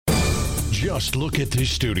Just look at this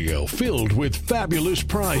studio filled with fabulous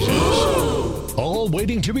prizes. All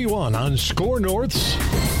waiting to be won on Score North's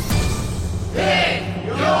Pick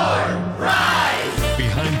Your Prize!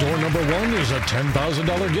 Behind door number 1 is a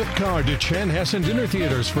 $10,000 gift card to Chanhassen Dinner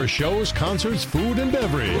Theaters for shows, concerts, food, and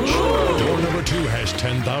beverage. Door number 2 has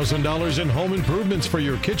 $10,000 in home improvements for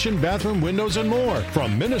your kitchen, bathroom, windows, and more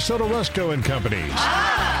from Minnesota Rusco and Companies.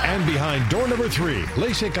 And behind door number 3,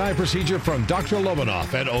 LASIK eye procedure from Dr.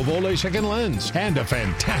 Lovenoff at Ovo LASIK and Lens. And a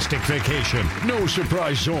fantastic vacation. No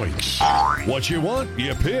surprise zoinks. What you want,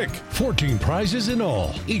 you pick. 14 prizes in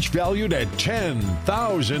all, each valued at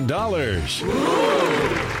 $10,000.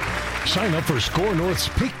 Sign up for Score North's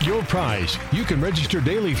Pick Your Prize. You can register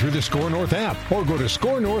daily through the Score North app or go to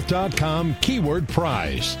scorenorth.com, keyword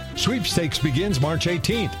prize. Sweepstakes begins March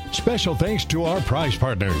 18th. Special thanks to our prize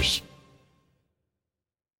partners.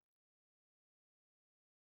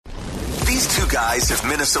 These two guys have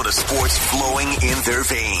Minnesota sports flowing in their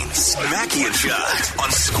veins. Mackey and Judd on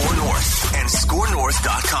Score North and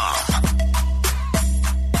scorenorth.com.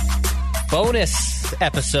 Bonus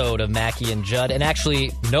episode of Mackey and Judd, and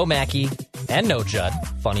actually no Mackey and no Judd,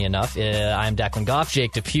 funny enough. I'm Declan Goff,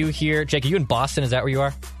 Jake Depew here. Jake, are you in Boston? Is that where you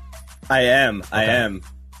are? I am.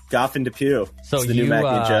 Goff and Depew. So it's the new Mackey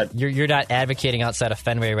and Judd. You're not advocating outside of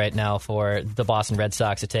Fenway right now for the Boston Red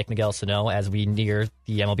Sox to take Miguel Sano as we near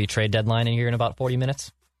the MLB trade deadline in here in about 40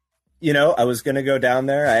 minutes? You know, I was going to go down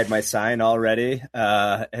there. I had my sign already,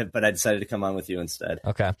 but I decided to come on with you instead.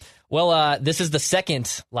 Okay. Well, this is the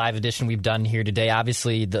second live edition we've done here today.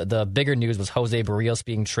 Obviously, the bigger news was Jose Barrios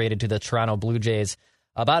being traded to the Toronto Blue Jays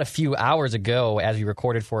about a few hours ago as we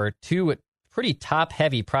recorded for 2 pretty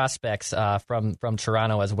top-heavy prospects from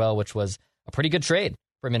Toronto as well, which was a pretty good trade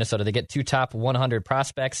for Minnesota. They get 2 top 100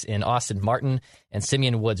 prospects in Austin Martin and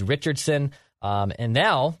Simeon Woods Richardson. And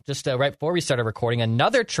now, just right before we started recording,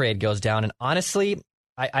 another trade goes down. And honestly,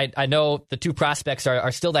 I know the 2 prospects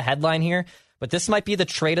are still the headline here, but this might be the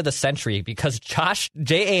trade of the century because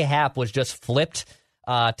J.A. Happ was just flipped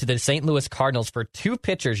to the St. Louis Cardinals for 2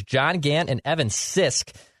 pitchers, John Gant and Evan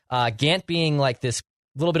Sisk. Gant being like this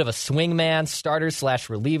little bit of a swingman,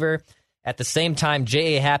 starter/reliever. At the same time,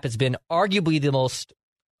 J.A. Happ has been arguably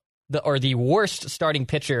the worst starting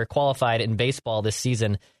pitcher qualified in baseball this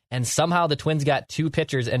season. And somehow the Twins got 2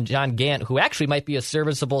 pitchers, and John Gant, who actually might be a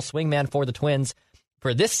serviceable swingman for the Twins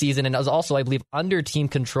for this season, and was also, I believe, under team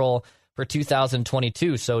control for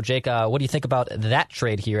 2022. So, Jake, what do you think about that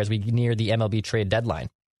trade here as we near the MLB trade deadline?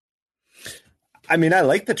 I mean, I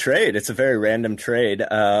like the trade. It's a very random trade.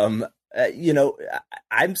 I'm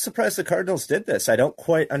surprised the Cardinals did this. I don't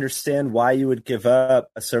quite understand why you would give up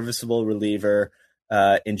a serviceable reliever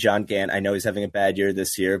in John Gant. I know he's having a bad year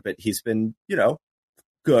this year, but he's been,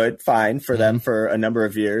 good, fine for them for a number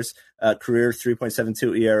of years. Career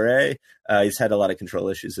 3.72 ERA. He's had a lot of control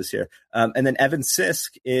issues this year. And then Evan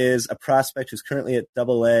Sisk is a prospect who's currently at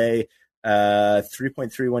AA,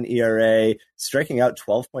 3.31 ERA, striking out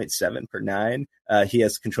 12.7 per 9. He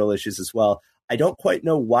has control issues as well. I don't quite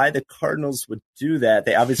know why the Cardinals would do that.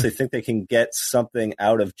 They obviously think they can get something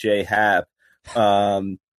out of J. Happ.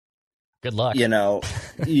 Good luck. Yeah,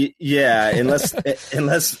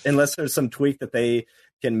 unless there's some tweak that they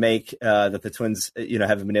can make that the Twins,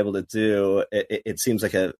 haven't been able to do. It seems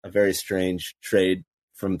like a very strange trade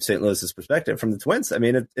from St. Louis's perspective. From the Twins, I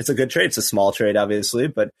mean, it's a good trade. It's a small trade, obviously,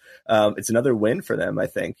 but it's another win for them, I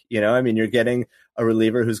think. You're getting a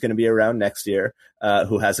reliever who's going to be around next year,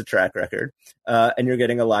 who has a track record, and you're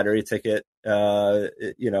getting a lottery ticket, reliever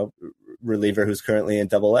who's currently in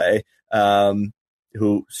AA,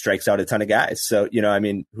 who strikes out a ton of guys. So,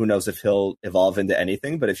 who knows if he'll evolve into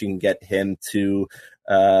anything, but if you can get him to,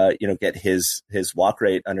 get his walk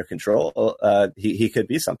rate under control, he could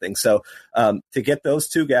be something. So, to get those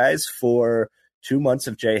 2 guys for 2 months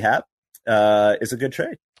of J. Happ, is a good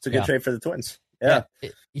trade. It's a good trade for the Twins. Yeah.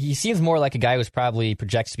 He seems more like a guy who's probably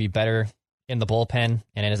projects to be better in the bullpen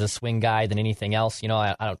and as a swing guy than anything else.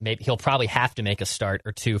 Maybe he'll probably have to make a start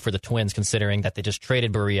or 2 for the Twins, considering that they just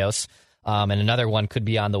traded Barrios. And another one could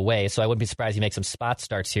be on the way, so I wouldn't be surprised he makes some spot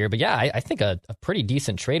starts here. But yeah, I think a pretty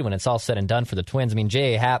decent trade when it's all said and done for the Twins. I mean,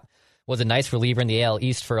 J.A. Happ was a nice reliever in the AL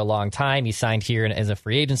East for a long time. He signed here as a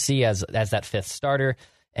free agency as that 5th starter.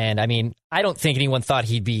 And I mean, I don't think anyone thought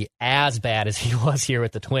he'd be as bad as he was here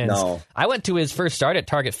with the Twins. No. I went to his first start at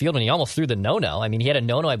Target Field when he almost threw the no-no. I mean, he had a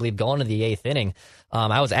no-no, I believe, going to the 8th inning.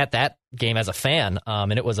 I was at that game as a fan,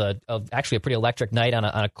 and it was actually a pretty electric night on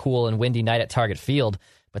a cool and windy night at Target Field.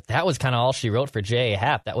 But that was kind of all she wrote for J.A.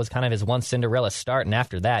 Happ. That was kind of his one Cinderella start. And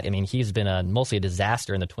after that, I mean, he's been mostly a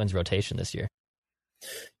disaster in the Twins rotation this year.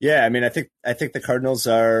 Yeah, I mean, I think the Cardinals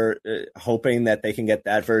are hoping that they can get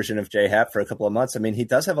that version of J Happ for a couple of months. I mean, he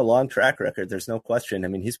does have a long track record. There's no question. I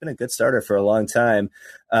mean, he's been a good starter for a long time.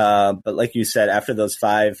 But like you said, after those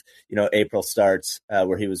 5, April starts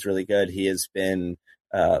where he was really good, he has been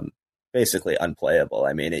basically unplayable.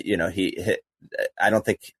 I mean, I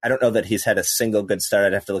don't know that he's had a single good start.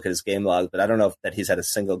 I'd have to look at his game log, but I don't know that he's had a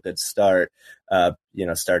single good start,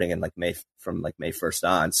 starting in May 1st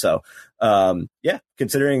on. So,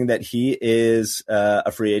 considering that he is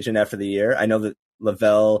a free agent after the year, I know that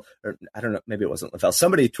Lavelle, or I don't know, maybe it wasn't Lavelle.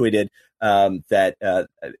 Somebody tweeted that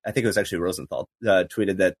I think it was actually Rosenthal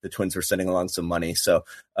tweeted that the Twins were sending along some money. So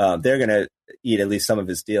they're going to eat at least some of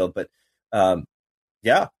his deal. But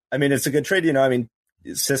I mean, it's a good trade. I mean,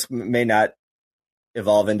 Sisk may not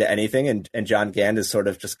evolve into anything, and John Gant is sort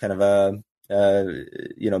of just kind of a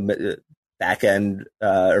back end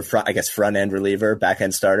or front end reliever, back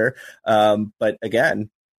end starter. But again,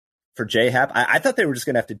 for J Happ, I thought they were just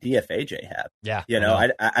going to have to DFA J Happ. Yeah,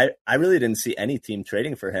 I really didn't see any team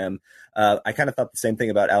trading for him. I kind of thought the same thing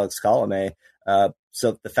about Alex Colomé.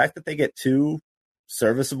 So the fact that they get 2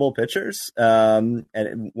 serviceable pitchers, and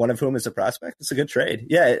one of whom is a prospect, it's a good trade.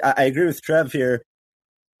 Yeah, I agree with Trev here.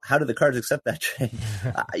 How do the Cards accept that trade?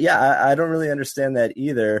 I don't really understand that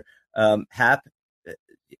either. Happ,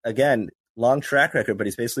 again, long track record, but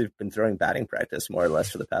he's basically been throwing batting practice more or less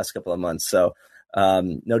for the past couple of months. So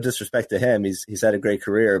no disrespect to him. He's had a great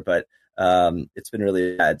career, but it's been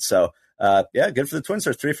really bad. So good for the Twins.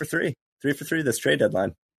 They're 3 for 3 this trade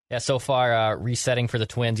deadline. Yeah, so far, resetting for the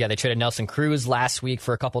Twins. Yeah, they traded Nelson Cruz last week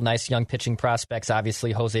for a couple nice young pitching prospects.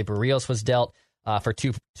 Obviously, Jose Barrios was dealt for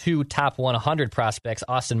two top 100 prospects,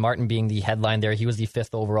 Austin Martin being the headline there. He was the 5th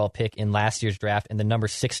overall pick in last year's draft and the number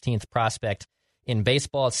 16th prospect in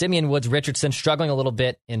baseball. Simeon Woods Richardson struggling a little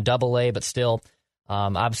bit in Double-A, but still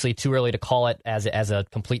obviously too early to call it as a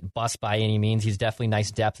complete bust by any means. He's definitely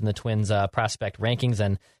nice depth in the Twins' prospect rankings,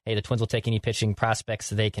 and hey, the Twins will take any pitching prospects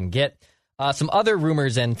they can get. Some other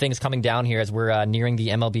rumors and things coming down here as we're nearing the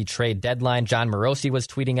MLB trade deadline. John Morosi was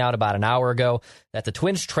tweeting out about an hour ago that the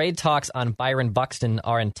Twins' trade talks on Byron Buxton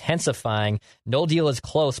are intensifying. No deal is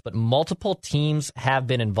close, but multiple teams have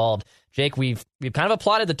been involved. Jake, we've kind of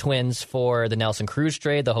applauded the Twins for the Nelson Cruz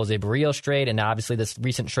trade, the Jose Barrios trade, and obviously this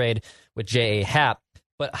recent trade with J.A. Happ.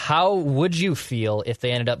 But how would you feel if they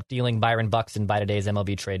ended up dealing Byron Buxton by today's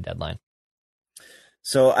MLB trade deadline?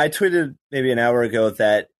 So I tweeted maybe an hour ago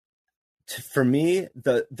that for me,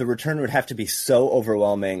 the return would have to be so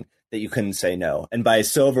overwhelming that you couldn't say no. And by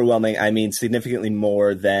so overwhelming, I mean significantly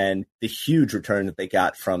more than the huge return that they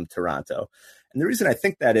got from Toronto. And the reason I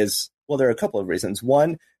think that is, well, there are a couple of reasons.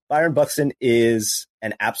 One, Byron Buxton is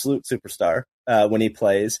an absolute superstar when he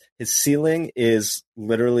plays. His ceiling is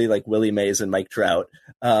literally like Willie Mays and Mike Trout,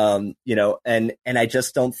 and I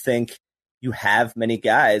just don't think you have many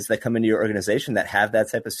guys that come into your organization that have that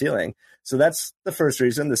type of ceiling. So that's the first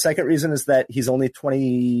reason. The second reason is that he's only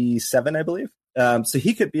 27, I believe. So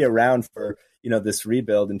he could be around for, this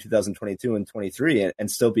rebuild in 2022 and 23 and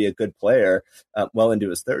still be a good player well into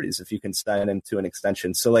his 30s if you can sign him to an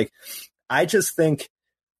extension. So I just think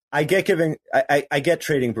I get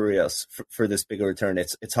trading Barrios for this bigger return.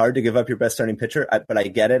 It's hard to give up your best starting pitcher, but I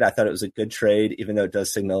get it. I thought it was a good trade, even though it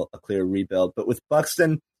does signal a clear rebuild. But with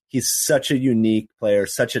Buxton, he's such a unique player,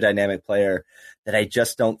 such a dynamic player that I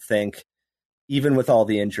just don't think, even with all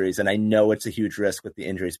the injuries, and I know it's a huge risk with the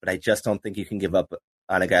injuries, but I just don't think you can give up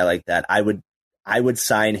on a guy like that. I would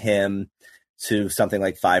sign him to something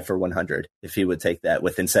like 5 for 100 if he would take that,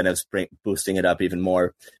 with incentives boosting it up even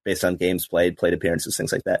more based on games played appearances,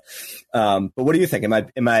 things like that. But what do you think?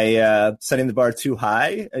 Am I setting the bar too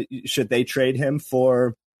high? Should they trade him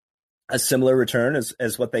for a similar return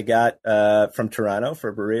as what they got from Toronto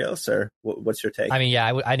for Barrios, or what's your take? I mean, yeah,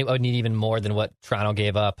 I would need even more than what Toronto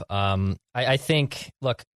gave up. I think,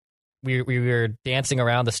 look, we were dancing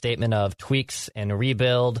around the statement of tweaks and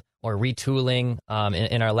rebuild or retooling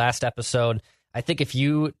in our last episode. I think if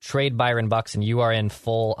you trade Byron Buxton, you are in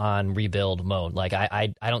full on rebuild mode. Like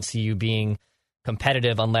I don't see you being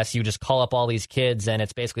competitive unless you just call up all these kids and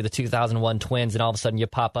it's basically the 2001 Twins and all of a sudden you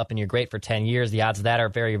pop up and you're great for 10 years. The odds of that are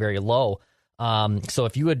very, very low. So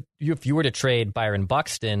if you were to trade Byron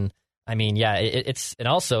Buxton, I mean, yeah, it's, and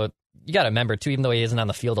also you got to remember too, even though he isn't on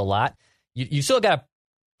the field a lot, you still got to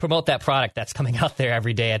promote that product that's coming out there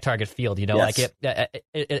every day at Target Field. Yes. Like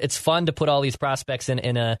it's fun to put all these prospects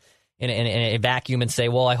in a vacuum and say,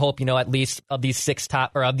 well, I hope, at least of these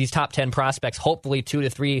top 10 prospects, hopefully 2 to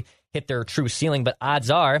 3 hit their true ceiling, but odds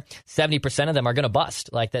are 70% of them are going to bust.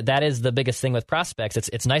 Like that is the biggest thing with prospects.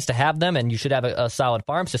 It's nice to have them, and you should have a solid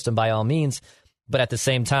farm system by all means. But at the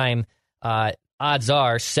same time, odds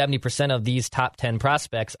are 70% of these top 10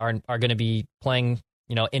 prospects are going to be playing,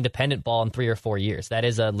 independent ball in 3 or 4 years. That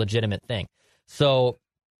is a legitimate thing. So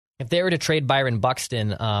if they were to trade Byron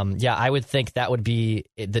Buxton, I would think that would be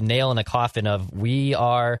the nail in the coffin of we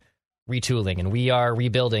are retooling and we are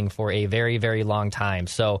rebuilding for a very, very long time.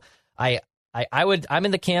 So I'm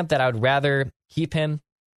in the camp that I would rather keep him.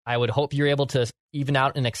 I would hope you're able to even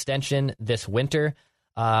out an extension this winter.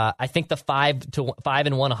 I think the 5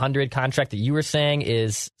 and 100 contract that you were saying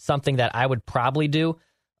is something that I would probably do.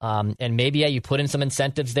 And maybe you put in some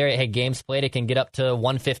incentives there. Hey, games played, it can get up to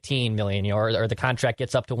 $115 million, or the contract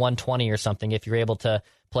gets up to $120 or something if you're able to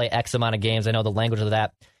play X amount of games. I know the language of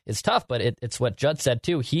that is tough, but it's what Judd said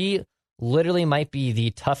too. He literally might be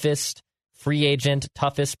the toughest free agent,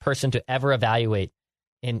 toughest person to ever evaluate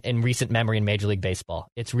in recent memory in Major League Baseball.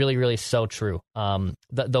 It's really, really so true.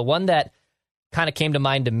 The one that kind of came to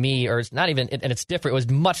mind to me, or it's not even, and it's different, it was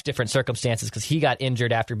much different circumstances because he got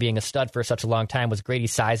injured after being a stud for such a long time, was Grady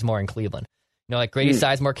Sizemore in Cleveland. Grady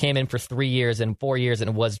Sizemore came in for 3 years and 4 years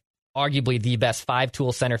and was arguably the best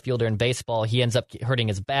 5-tool center fielder in baseball. He ends up hurting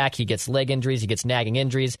his back. He gets leg injuries. He gets nagging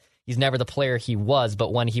injuries. He's never the player he was,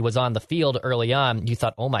 but when he was on the field early on, you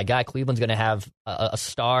thought, oh my God, Cleveland's going to have a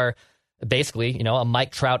star, basically, a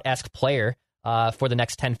Mike Trout-esque player for the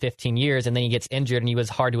next 10, 15 years, and then he gets injured, and he was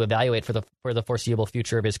hard to evaluate for the foreseeable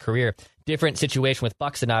future of his career. Different situation with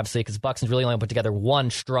Buxton, obviously, because Buxton's really only put together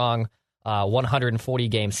one strong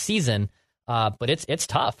 140-game season, but it's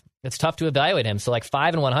tough. It's tough to evaluate him. So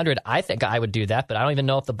 5 and 100, I think I would do that, but I don't even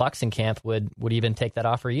know if the Buxton camp would even take that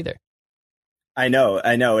offer either. I know,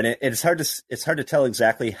 and it's hard to tell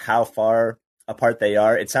exactly how far apart they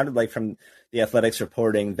are. It sounded like from the Athletics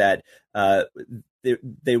reporting that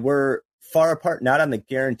they were far apart, not on the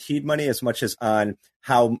guaranteed money as much as on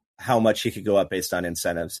how much he could go up based on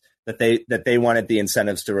incentives. That they wanted the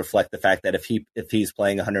incentives to reflect the fact that if he's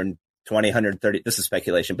playing 120, 130, this is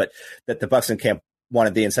speculation, but that the Buxton camp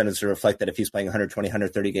wanted the incentives to reflect that if he's playing 120,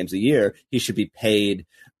 130 games a year, he should be paid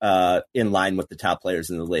in line with the top players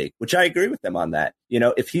in the league, which I agree with them on that.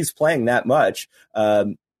 If he's playing that much,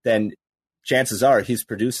 then chances are he's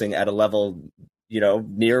producing at a level,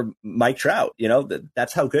 near Mike Trout.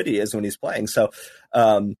 That's how good he is when he's playing. So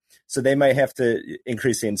they might have to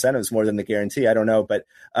increase the incentives more than the guarantee. I don't know, but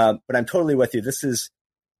I'm totally with you.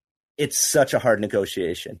 It's such a hard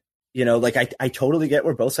negotiation. I totally get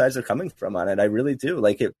where both sides are coming from on it. I really do.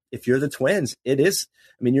 If you're the Twins, it is,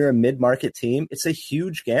 you're a mid-market team. It's a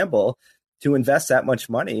huge gamble to invest that much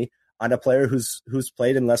money on a player who's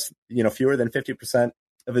played in fewer than 50%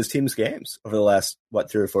 of his team's games over the last,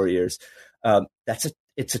 3 or 4 years.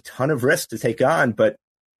 It's a ton of risk to take on, but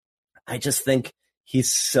I just think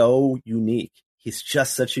he's so unique. He's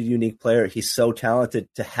just such a unique player. He's so talented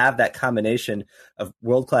to have that combination of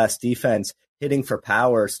world-class defense, hitting for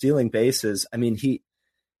power, stealing bases.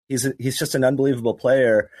 He's just an unbelievable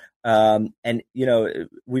player. And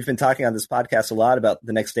we've been talking on this podcast a lot about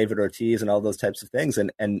the next David Ortiz and all those types of things.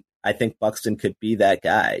 And I think Buxton could be that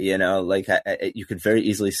guy, you could very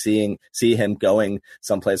easily see him going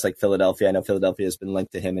someplace like Philadelphia. I know Philadelphia has been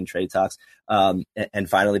linked to him in trade talks, and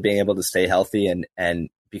finally being able to stay healthy and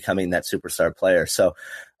becoming that superstar player. So,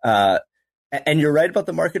 and you're right about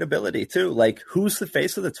the marketability too. Who's the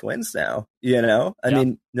face of the Twins now?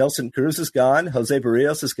 Nelson Cruz is gone. Jose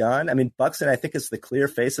Barrios is gone. Buxton, I think, is the clear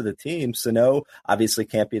face of the team. Sano obviously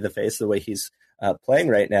can't be the face the way he's playing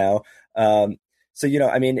right now.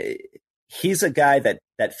 He's a guy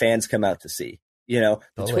that fans come out to see. The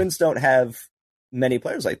Twins don't have many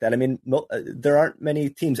players like that. There aren't many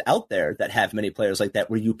teams out there that have many players like that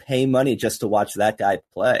where you pay money just to watch that guy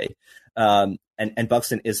play. And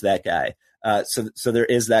Buxton is that guy. So there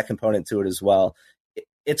is that component to it as well.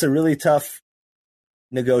 It's a really tough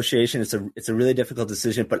negotiation. It's a really difficult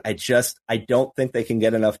decision, but I don't think they can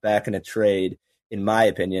get enough back in a trade, in my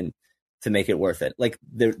opinion, to make it worth it.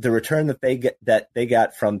 The return that they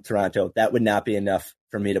got from Toronto, that would not be enough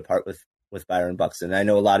for me to part with Byron Buxton. I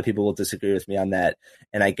know a lot of people will disagree with me on that,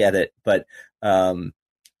 and I get it, but I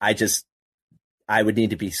would need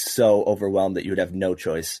to be so overwhelmed that you would have no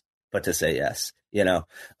choice but to say yes.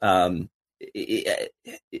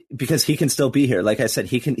 Because he can still be here. Like I said,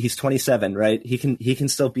 he's 27, right? He can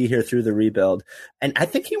still be here through the rebuild. And I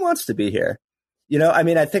think he wants to be here.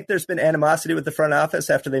 I think there's been animosity with the front office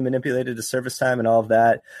after they manipulated his service time and all of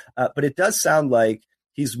that. But it does sound like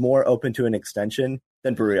he's more open to an extension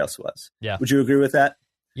than Barrios was. Yeah. Would you agree with that?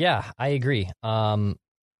 Yeah, I agree.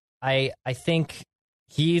 I think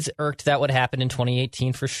he's irked that would happen in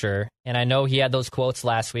 2018 for sure. And I know he had those quotes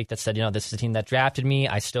last week that said, this is the team that drafted me.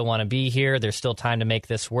 I still want to be here. There's still time to make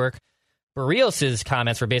this work. Barrios'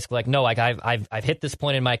 comments were basically like, no, like I've hit this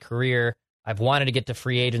point in my career. I've wanted to get to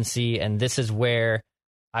free agency, and this is where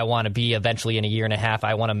I want to be eventually in a year and a half.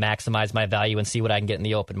 I want to maximize my value and see what I can get in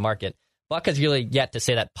the open market. Buck has really yet to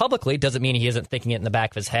say that publicly. Doesn't mean he isn't thinking it in the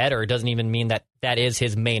back of his head, or it doesn't even mean that that is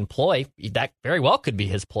his main ploy. That very well could be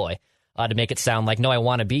his ploy, to make it sound like, no, I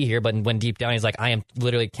want to be here. But when deep down, he's like, I am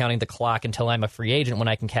literally counting the clock until I'm a free agent when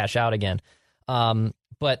I can cash out again.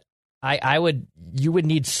 But you would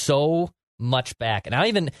need so much back.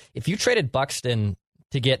 And if you traded Buxton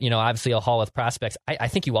to get, obviously a haul with prospects, I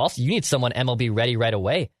think you need someone MLB ready right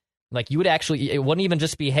away. Like you would actually, it wouldn't even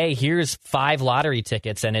just be, hey, here's 5 lottery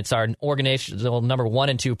tickets and it's our organizational number 1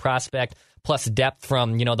 and 2 prospect plus depth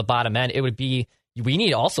from, the bottom end. It would be, we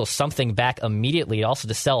need also something back immediately, also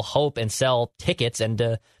to sell hope and sell tickets and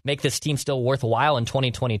to make this team still worthwhile in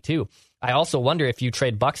 2022. I also wonder if you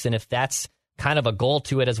trade Buxton, if that's kind of a goal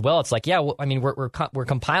to it as well. It's like, yeah, we're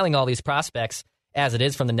compiling all these prospects as it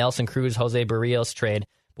is from the Nelson Cruz, Jose Barrios trade,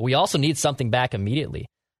 but we also need something back immediately.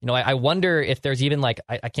 I wonder if there's even I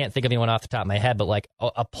can't think of anyone off the top of my head, but like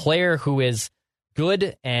a player who is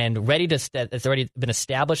good and ready to that's already been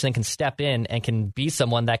established and can step in and can be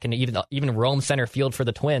someone that can even roam center field for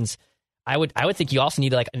the Twins. I would think you also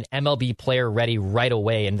need like an MLB player ready right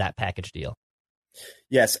away in that package deal.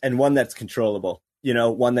 Yes, and one that's controllable.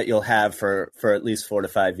 One that you'll have for at least 4 to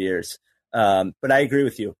 5 years. But I agree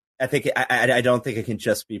with you. I think I don't think it can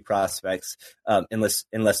just be prospects unless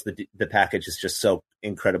the package is just so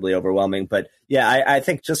incredibly overwhelming. But yeah, I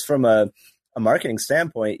think just from a marketing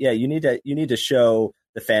standpoint, yeah, you need to show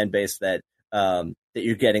the fan base that that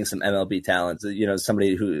you're getting some MLB talent.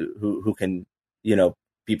 Somebody who can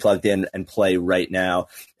be plugged in and play right now.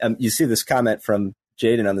 You see this comment from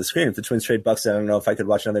Jaden on the screen. If the Twins trade Buxton, I don't know if I could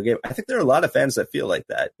watch another game. I think there are a lot of fans that feel like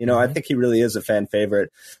that. I think he really is a fan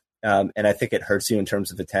favorite. And I think it hurts you in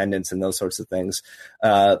terms of attendance and those sorts of things.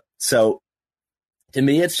 So to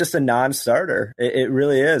me, it's just a non-starter. It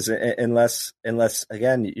really is, unless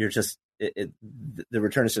again, you're just the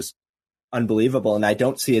return is just unbelievable. And I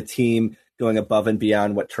don't see a team going above and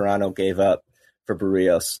beyond what Toronto gave up for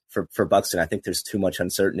Barrios for Buxton. I think there's too much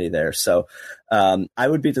uncertainty there. So I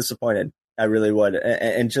would be disappointed. I really would.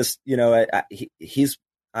 And just, he's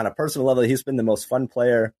on a personal level, he's been the most fun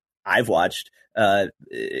player I've watched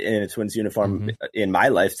in a Twins uniform in my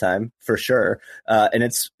lifetime, for sure. And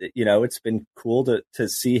it's been cool to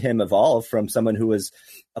see him evolve from someone who was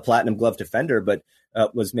a Platinum Glove defender, but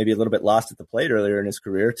was maybe a little bit lost at the plate earlier in his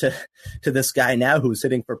career to this guy now who's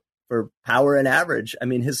hitting for power and average. I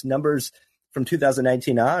mean, his numbers from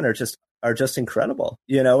 2019 on are just incredible,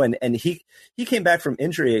 and he came back from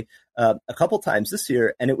injury a couple times this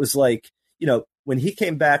year. And it was like, when he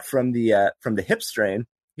came back from the hip strain,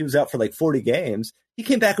 he was out for like 40 games. He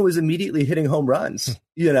came back and was immediately hitting home runs,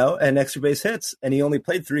 and extra base hits. And he only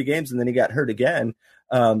played 3 games and then he got hurt again.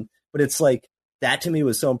 But it's like, that to me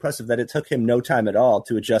was so impressive that it took him no time at all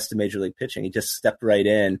to adjust to major league pitching. He just stepped right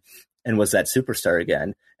in and was that superstar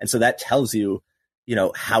again. And so that tells you,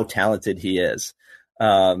 how talented he is.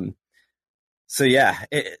 So yeah,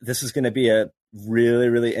 this is going to be a really,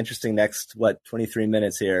 really interesting next 23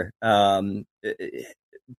 minutes here. But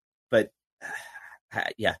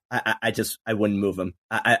yeah, I wouldn't move him.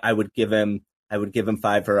 I would give him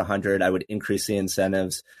 5 for 100. I would increase the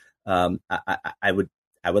incentives. I would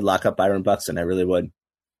lock up Byron Buxton. I really would.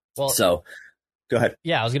 Well, so go ahead.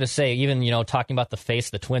 Yeah, I was going to say, even, talking about the face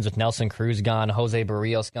of the Twins with Nelson Cruz gone, Jose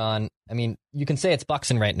Barrios gone. I mean, you can say it's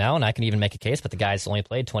Buxton right now, and I can even make a case, but the guy's only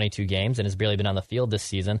played 22 games and has barely been on the field this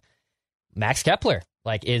season. Max Kepler.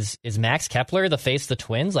 Like, is Max Kepler the face of the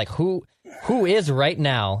Twins? Like, who is right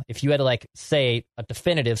now, if you had to, say a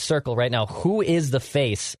definitive circle right now, who is the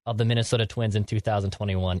face of the Minnesota Twins in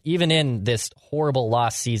 2021? Even in this horrible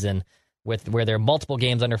loss season where there are multiple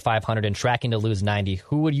games under 500 and tracking to lose 90,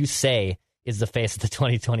 who would you say is the face of the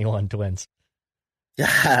 2021 Twins?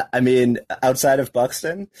 Yeah, I mean, outside of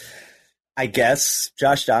Buxton, I guess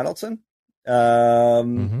Josh Donaldson.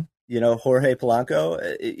 Jorge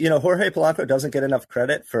Polanco. Jorge Polanco doesn't get enough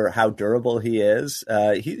credit for how durable he is.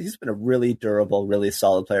 He's been a really durable, really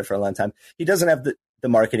solid player for a long time. He doesn't have the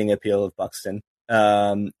marketing appeal of Buxton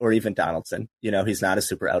or even Donaldson. He's not a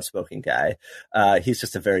super outspoken guy. He's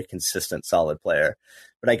just a very consistent, solid player.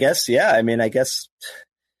 But I guess, I guess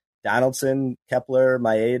Donaldson, Kepler,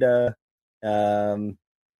 Maeda, and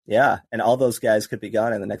all those guys could be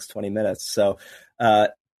gone in the next 20 minutes. So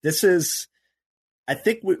this is, I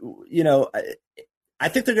think I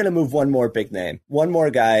think they're going to move one more big name, one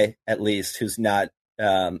more guy at least who's not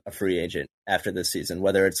a free agent after this season,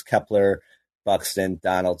 whether it's Kepler, Buxton,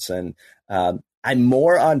 Donaldson. I'm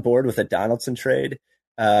more on board with a Donaldson trade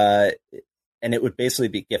and it would basically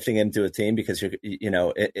be gifting him to a team because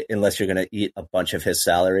unless you're going to eat a bunch of his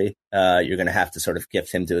salary, you're going to have to sort of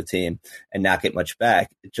gift him to a team and not get much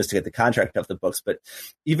back just to get the contract off the books. But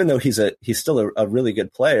even though he's still a really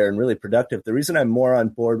good player and really productive, the reason I'm more on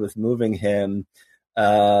board with moving him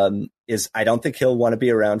is I don't think he'll want to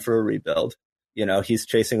be around for a rebuild. He's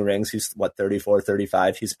chasing rings. He's 34,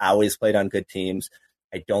 35. He's always played on good teams.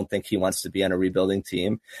 I don't think he wants to be on a rebuilding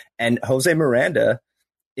team. And Jose Miranda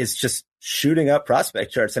is just shooting up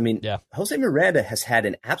prospect charts. I mean, Jose Miranda has had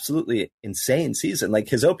an absolutely insane season. Like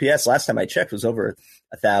his OPS last time I checked was over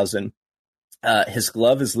 1,000. His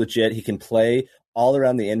glove is legit. He can play all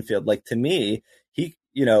around the infield. Like to me,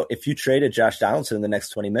 if you traded Josh Donaldson in the next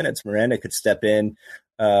 20 minutes, Miranda could step in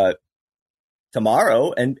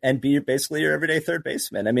tomorrow and be basically your everyday third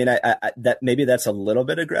baseman. I mean, that maybe that's a little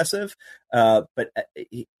bit aggressive, but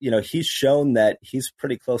he's shown that he's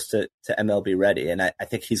pretty close to MLB ready, and I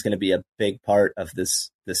think he's going to be a big part of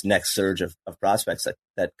this next surge of prospects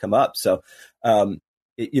that come up. So,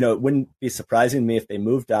 it wouldn't be surprising to me if they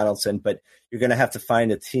move Donaldson, but you're going to have to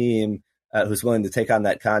find a team who's willing to take on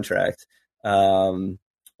that contract.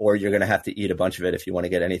 Or you're going to have to eat a bunch of it if you want to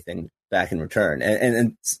get anything back in return.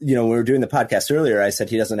 And when we were doing the podcast earlier, I said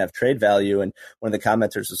he doesn't have trade value. And one of the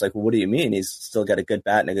commenters was like, well, what do you mean? He's still got a good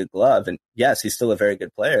bat and a good glove. And yes, he's still a very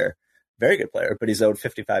good player, but he's owed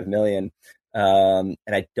 $55 million. And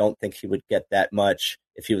I don't think he would get that much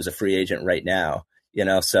if he was a free agent right now,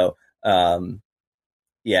 so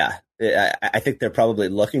I think they're probably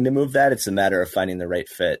looking to move that. It's a matter of finding the right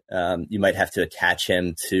fit. You might have to attach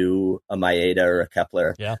him to a Maeda or a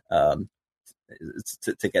Kepler to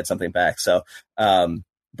get something back. So,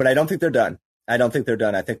 but I don't think they're done.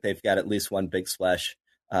 I think they've got at least one big splash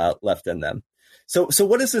left in them. So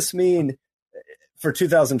what does this mean for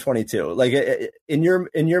 2022? Like in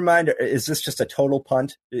your mind, is this just a total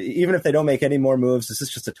punt? Even if they don't make any more moves, is this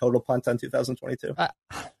just a total punt on 2022?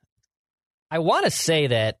 I want to say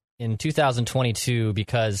that in 2022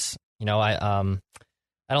 because, I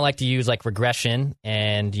don't like to use like regression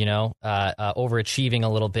and, overachieving a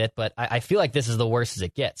little bit, but I feel like this is the worst as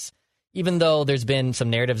it gets. Even though there's been some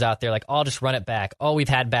narratives out there like, oh, just run it back. Oh, we've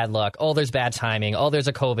had bad luck. Oh, there's bad timing. Oh, there's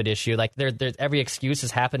a COVID issue. Like there's every excuse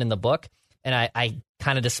has happened in the book. And I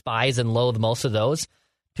kind of despise and loathe most of those.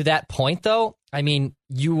 To that point, though, I mean,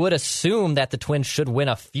 you would assume that the Twins should win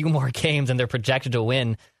a few more games than they're projected to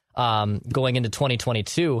win going into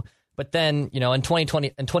 2022. But then, in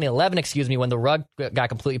 2011, when the rug got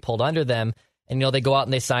completely pulled under them and, they go out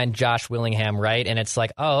and they sign Josh Willingham, right? And it's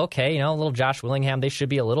like, oh, okay, a little Josh Willingham, they should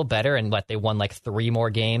be a little better. And they won like 3 more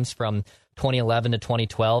games from 2011 to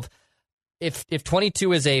 2012. If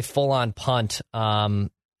 22 is a full-on punt,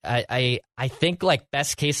 I think like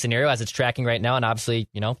best case scenario as it's tracking right now, and obviously,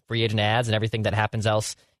 free agent ads and everything that happens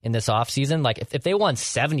else in this offseason, like if they won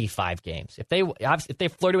 75 games, if they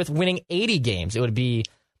flirted with winning 80 games, it would be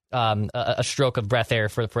a stroke of breath air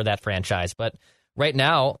for that franchise. But right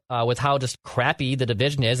now, with how just crappy the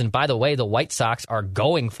division is, and by the way, the White Sox are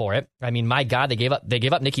going for it. I mean, my God, they gave up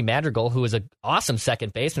Nicky Madrigal, who is an awesome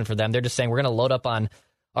second baseman for them. They're just saying we're going to load up on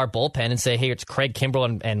our bullpen and say, hey, it's Craig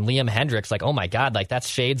Kimbrell and Liam Hendricks. Like, oh my God, like that's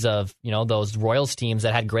shades of, those Royals teams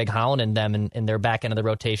that had Greg Holland in them in their back end of the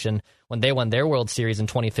rotation when they won their World Series in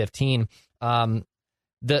 2015. The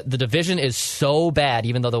division is so bad,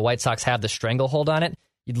 even though the White Sox have the stranglehold on it.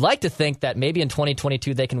 You'd like to think that maybe in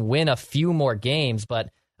 2022 they can win a few more games,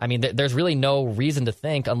 but I mean, there's really no reason to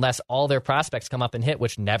think, unless all their prospects come up and hit,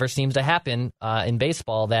 which never seems to happen in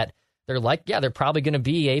baseball, that they're probably going to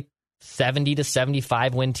be a 70 to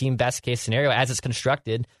 75 win team best case scenario as it's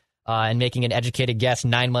constructed, and making an educated guess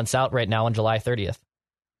 9 months out right now on July 30th.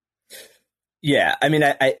 Yeah, I mean,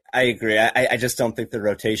 I agree. I just don't think the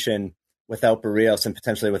rotation without Barrios and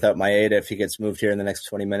potentially without Maeda, if he gets moved here in the next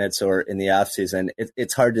 20 minutes or in the offseason,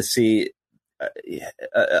 it's hard to see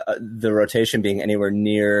the rotation being anywhere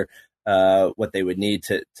near what they would need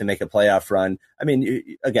to make a playoff run. I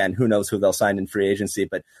mean, again, who knows who they'll sign in free agency,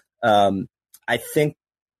 but I think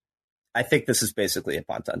this is basically a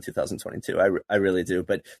punt on 2022. I really do.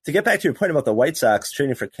 But to get back to your point about the White Sox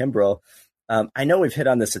trading for Kimbrel, I know we've hit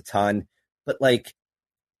on this a ton, but like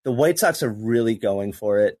the White Sox are really going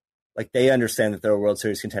for it. Like they understand that they're a World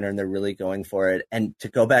Series contender and they're really going for it. And to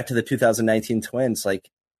go back to the 2019 Twins, like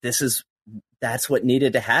that's what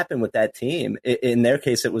needed to happen with that team. In their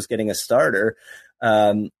case, it was getting a starter,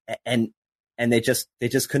 and they just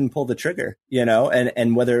couldn't pull the trigger,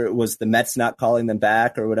 and whether it was the Mets not calling them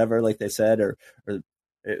back or whatever, like they said, or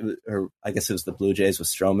I guess it was the Blue Jays with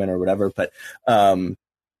Stroman or whatever. But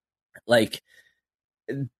like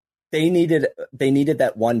they needed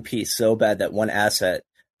that one piece so bad, that one asset.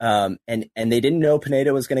 And they didn't know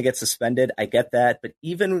Pineda was going to get suspended. I get that. But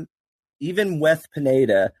even with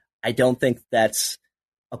Pineda, I don't think that's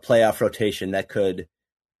a playoff rotation that could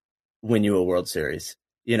win you a World Series.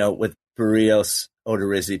 With Barrios,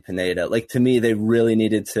 Odorizzi, Pineda. Like, to me, they really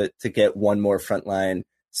needed to get one more frontline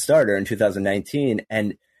starter in 2019.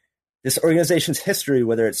 And this organization's history,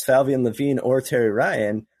 whether it's Falvian Levine or Terry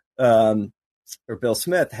Ryan or Bill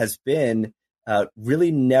Smith, has been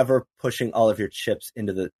really never pushing all of your chips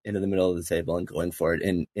into the middle of the table and going for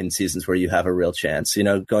it in seasons where you have a real chance.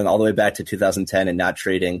 Going all the way back to 2010 and not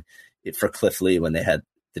trading it for Cliff Lee when they had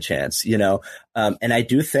the chance. And I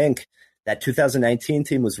do think that 2019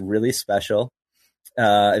 team was really special.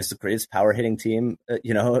 It was the greatest power hitting team,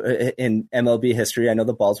 in MLB history. I know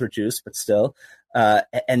the balls were juiced, but still.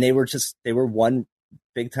 And they were one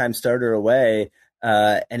big time starter away.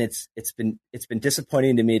 And it's been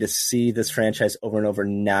disappointing to me to see this franchise over and over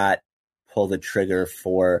not pull the trigger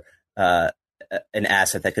for an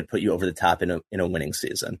asset that could put you over the top in a winning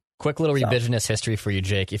season. Quick little revisionist history for you,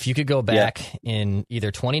 Jake. If you could go back in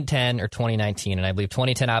either 2010 or 2019, and I believe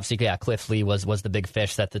 2010, obviously, Cliff Lee was the big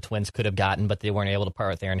fish that the Twins could have gotten, but they weren't able to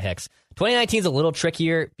part with Aaron Hicks. 2019 is a little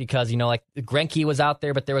trickier because, like Greinke was out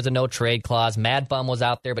there, but there was a no trade clause. Mad Bum was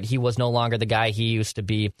out there, but he was no longer the guy he used to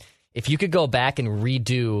be. If you could go back and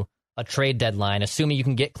redo a trade deadline, assuming you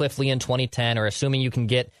can get Cliff Lee in 2010 or assuming you can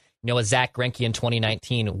get a Zach Greinke in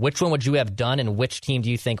 2019, which one would you have done, and which team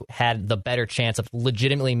do you think had the better chance of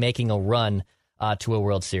legitimately making a run to a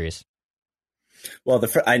World Series? Well,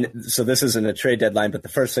 so this isn't a trade deadline, but the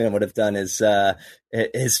first thing I would have done is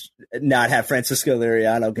not have Francisco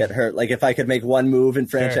Liriano get hurt. Like, if I could make one move in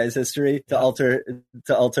franchise history to alter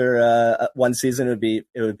one season, it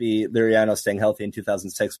would be Liriano staying healthy in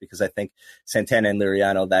 2006, because I think Santana and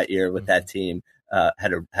Liriano that year with that team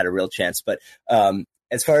had a real chance. But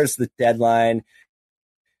as far as the deadline,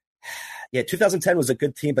 2010 was a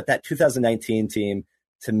good team, but that 2019 team,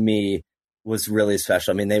 to me, was really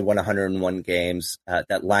special. I mean, they won 101 games. That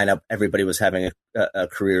lineup, everybody was having a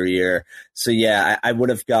career year. So, I would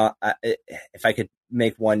have got, if I could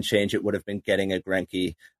make one change, it would have been getting a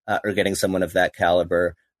Greinke or getting someone of that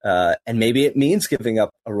caliber. And maybe it means giving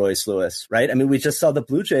up a Royce Lewis, right? I mean, we just saw the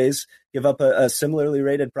Blue Jays give up a similarly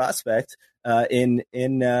rated prospect in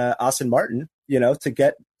Austin Martin, to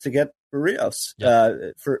get Barrios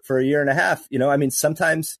for a year and a half. I mean,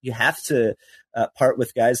 sometimes you have to part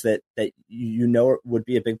with guys that would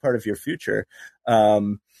be a big part of your future.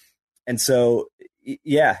 And so,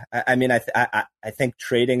 I mean, I think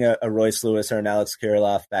trading a Royce Lewis or an Alex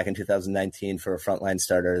Kirilloff back in 2019 for a frontline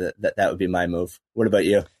starter, that would be my move. What about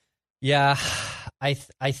you? Yeah, I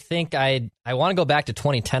think I want to go back to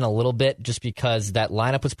 2010 a little bit, just because that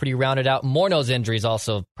lineup was pretty rounded out. Morneau's injury is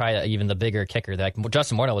also probably even the bigger kicker. Like,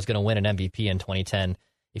 Justin Morneau was going to win an MVP in 2010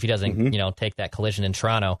 if he doesn't, take that collision in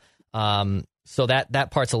Toronto. So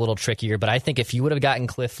that part's a little trickier. But I think if you would have gotten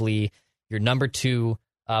Cliff Lee, your number two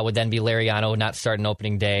would then be Liriano, not start an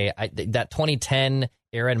opening day. That 2010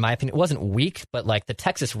 era, in my opinion, it wasn't weak, but like the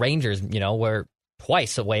Texas Rangers, were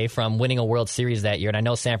twice away from winning a World Series that year. And I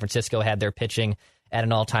know San Francisco had their pitching at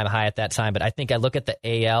an all-time high at that time, but I think I look at the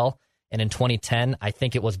AL, and in 2010, I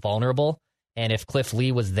think it was vulnerable. And if Cliff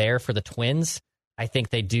Lee was there for the Twins, I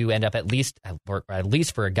think they do end up at least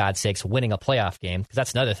for God's sakes, winning a playoff game. Because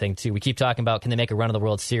that's another thing, too. We keep talking about, can they make a run of the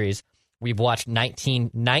World Series? We've watched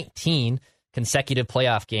 19 consecutive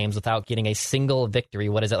playoff games without getting a single victory.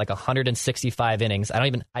 What is it, like 165 innings?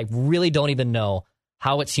 I really don't even know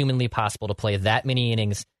how it's humanly possible to play that many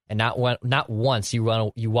innings and not once you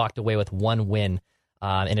walked away with one win,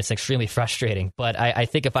 and it's extremely frustrating. But I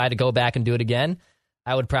think if I had to go back and do it again,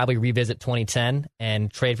 I would probably revisit 2010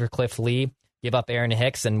 and trade for Cliff Lee, give up Aaron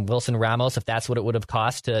Hicks and Wilson Ramos if that's what it would have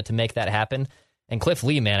cost to make that happen. And Cliff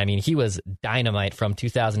Lee, man, I mean, he was dynamite from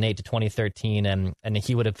 2008 to 2013, and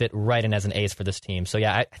he would have fit right in as an ace for this team. So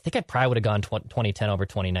I think I probably would have gone 2010 over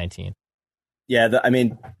 2019. Yeah, I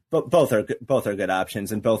mean, both are good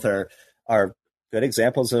options, and both are good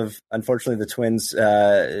examples of, unfortunately, the Twins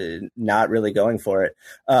not really going for it.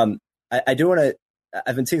 I do want to.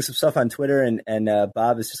 I've been seeing some stuff on Twitter, and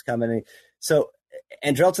Bob is just commenting. So,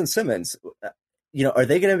 Andrelton Simmons, are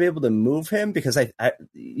they going to be able to move him? Because I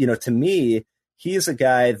to me, he is a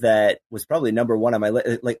guy that was probably number one on my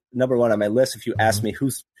list. If you asked me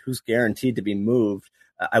who's guaranteed to be moved,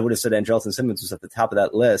 I would have said Andrelton Simmons was at the top of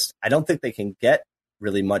that list. I don't think they can get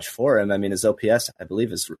really much for him. I mean, his OPS, I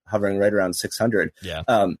believe, is hovering right around 600. Yeah.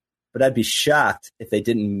 But I'd be shocked if they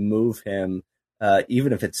didn't move him,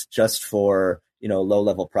 even if it's just for,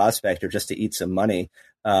 low-level prospect or just to eat some money.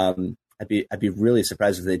 I I'd be really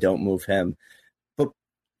surprised if they don't move him. But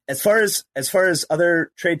as far as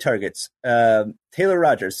other trade targets, Taylor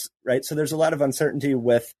Rogers, right? So there's a lot of uncertainty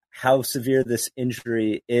with how severe this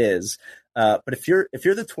injury is. But if you're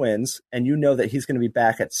the Twins and you know that he's going to be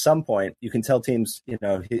back at some point, you can tell teams,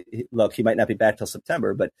 look, he might not be back till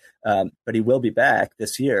September, but he will be back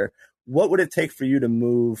this year. What would it take for you to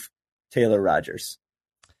move Taylor Rogers?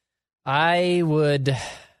 I would,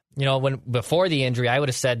 before the injury, I would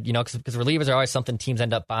have said, because relievers are always something teams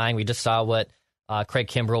end up buying. We just saw what Craig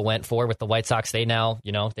Kimbrell went for with the White Sox. They now,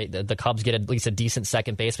 the Cubs get at least a decent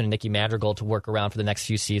second baseman, Nicky Madrigal, to work around for the next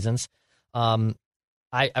few seasons.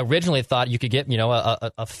 I originally thought you could get,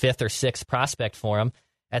 a fifth or sixth prospect for him.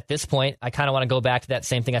 At this point, I kind of want to go back to that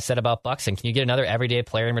same thing I said about Buxton. Can you get another everyday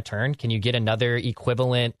player in return? Can you get another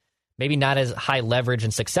equivalent, maybe not as high leverage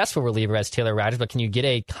and successful reliever as Taylor Rogers, but can you get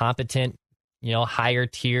a competent, higher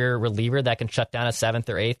tier reliever that can shut down a seventh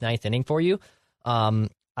or eighth, ninth inning for you?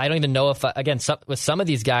 I don't even know if, with some of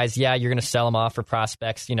these guys, you're going to sell them off for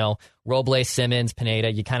prospects, Robles, Simmons,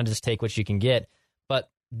 Pineda, you kind of just take what you can get. But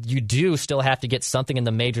you do still have to get something in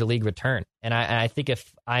the major league return. And I think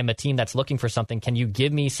if I'm a team that's looking for something, can you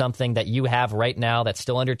give me something that you have right now that's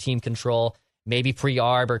still under team control, maybe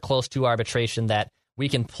pre-arb or close to arbitration, that we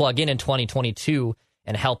can plug in 2022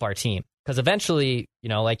 and help our team? Because eventually,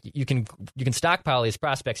 you can stockpile these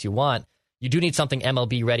prospects you want. You do need something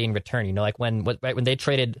MLB ready in return. Like when they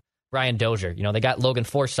traded Brian Dozier, they got Logan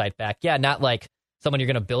Forsythe back. Yeah, not like someone you're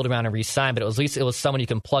going to build around and re-sign, but at least it was someone you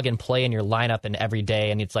can plug and play in your lineup and every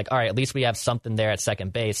day. And it's like, all right, at least we have something there at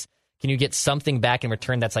second base. Can you get something back in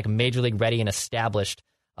return that's like major league ready and established?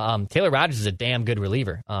 Taylor Rogers is a damn good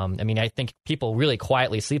reliever. I think people really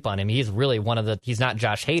quietly sleep on him. He's really he's not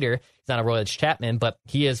Josh Hader. He's not a Aroldis Chapman, but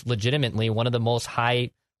he is legitimately one of the most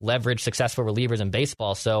high leverage successful relievers in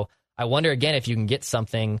baseball. So I wonder again if you can get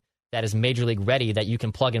something that is major league ready that you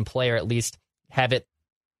can plug and play, or at least have it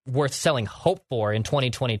worth selling hope for in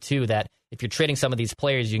 2022, that if you're trading some of these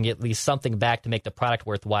players, you can get at least something back to make the product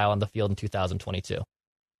worthwhile on the field in 2022.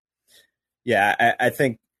 Yeah, I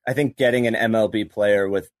think getting an MLB player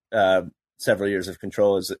with several years of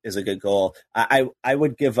control is a good goal. I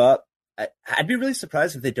would give up. I'd be really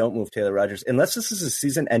surprised if they don't move Taylor Rogers, unless this is a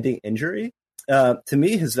season-ending injury. To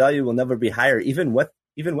me, his value will never be higher, even with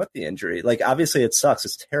the injury. Like, obviously it sucks.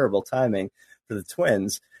 It's terrible timing for the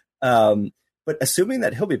Twins. But assuming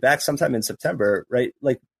that he'll be back sometime in September, right?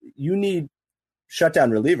 Like, you need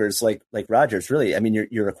shutdown relievers like Rogers, really. I mean,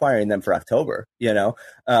 you're requiring them for October,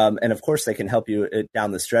 and of course they can help you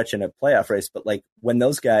down the stretch in a playoff race. But like, when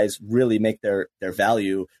those guys really make their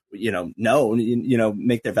value, known,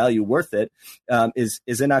 make their value worth it,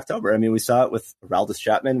 is in October. I mean, we saw it with Aroldis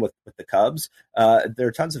Chapman with the Cubs. There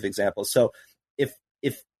are tons of examples. So if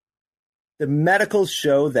the medicals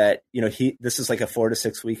show that, this is like a 4 to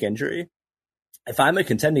 6 week injury, if I'm a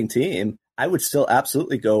contending team, I would still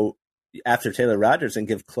absolutely go after Taylor Rogers and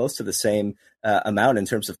give close to the same amount in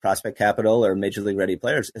terms of prospect capital or major league ready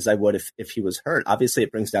players as I would if he was hurt. Obviously,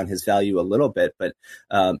 it brings down his value a little bit, but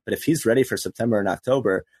if he's ready for September and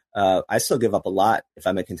October, I still give up a lot if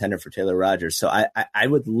I'm a contender for Taylor Rogers. So I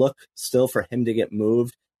would look still for him to get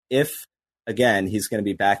moved if, again, he's going to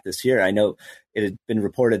be back this year. I know it had been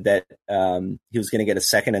reported that he was going to get a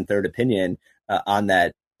second and third opinion on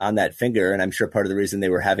that finger, and I'm sure part of the reason they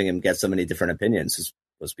were having him get so many different opinions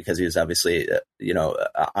was because he was obviously,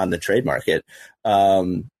 on the trade market.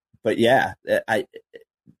 But yeah,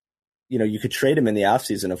 you could trade him in the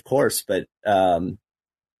offseason, of course, but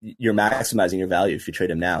you're maximizing your value if you trade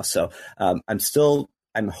him now. So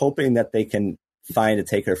I'm hoping that they can find a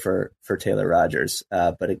taker for Taylor Rogers,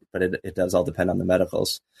 but it does all depend on the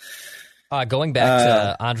medicals. Going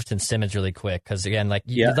back to Andrelton Simmons really quick, because again,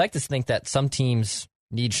 you'd like to think that some teams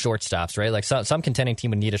need shortstops, right? Like some contending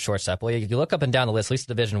team would need a shortstop. Well, you look up and down the list, at least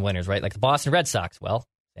the division winners, right? Like the Boston Red Sox. Well,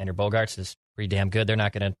 Xander Bogaerts is pretty damn good. They're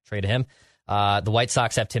not going to trade him. The White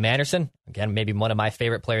Sox have Tim Anderson. Again, maybe one of my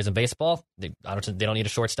favorite players in baseball. They don't need a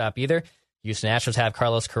shortstop either. Houston Astros have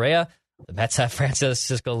Carlos Correa. The Mets have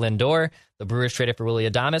Francisco Lindor. The Brewers traded for Willy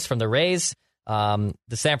Adames from the Rays. The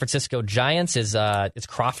San Francisco Giants is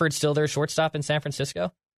Crawford still their shortstop in San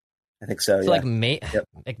Francisco? I think so. Yeah.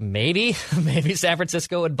 Maybe San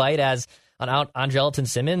Francisco would bite as on Andrelton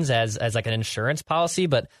Simmons as like an insurance policy,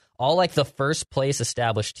 but all like the first place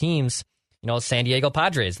established teams, San Diego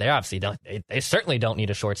Padres, they obviously don't. They certainly don't need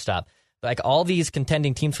a shortstop. But like all these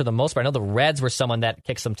contending teams for the most part, I know the Reds were someone that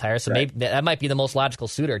kicked some tires, so maybe that might be the most logical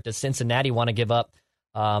suitor. Does Cincinnati want to give up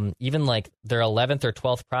even like their 11th or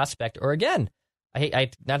 12th prospect, or again, I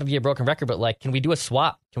hate not to be a broken record, but like, can we do a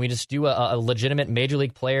swap? Can we just do a legitimate major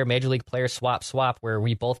league player swap where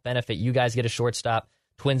we both benefit? You guys get a shortstop,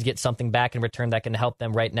 Twins get something back in return that can help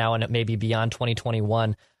them right now and maybe beyond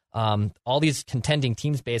 2021. All these contending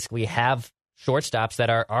teams basically have shortstops that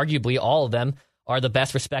are arguably all of them are the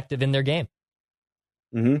best respective in their game.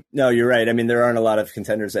 Mm-hmm. No, you're right. I mean, there aren't a lot of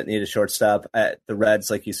contenders that need a shortstop. The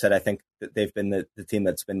Reds, like you said, I think that they've been the team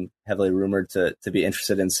that's been heavily rumored to be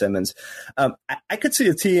interested in Simmons. I could see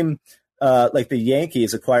a team like the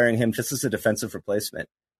Yankees acquiring him just as a defensive replacement.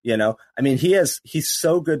 You know, I mean, he's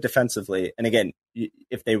so good defensively. And again,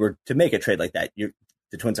 if they were to make a trade like that,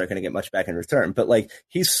 the Twins aren't going to get much back in return. But like,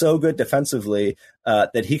 he's so good defensively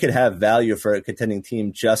that he could have value for a contending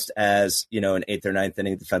team just as, you know, an 8th or 9th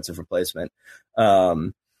inning defensive replacement.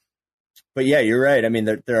 But yeah, you're right. I mean,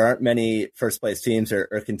 there aren't many first place teams or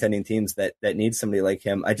contending teams that need somebody like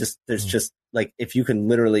him. There's just like, if you can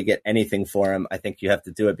literally get anything for him, I think you have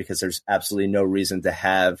to do it, because there's absolutely no reason to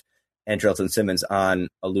have Andrelton Simmons on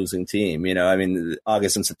a losing team. You know, I mean,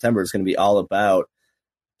 August and September is going to be all about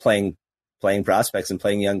playing prospects and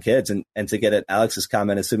playing young kids. And to get at Alex's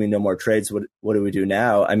comment, assuming no more trades, what do we do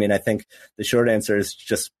now? I mean, I think the short answer is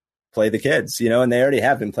just play the kids, you know, and they already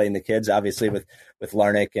have been playing the kids, obviously with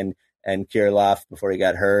Larnach and Kirilloff before he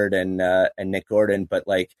got hurt and Nick Gordon. But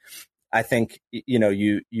like, I think, you know,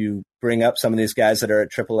 you bring up some of these guys that are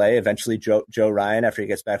at AAA, eventually Joe Ryan after he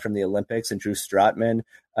gets back from the Olympics, and Drew Strotman,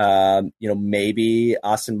 you know, maybe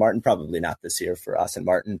Austin Martin, probably not this year for Austin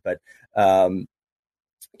Martin, but,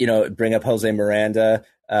 you know, bring up Jose Miranda,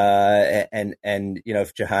 and you know,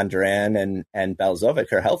 if Jahan Duran and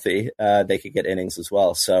Balzovic are healthy, they could get innings as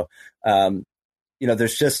well. So, you know,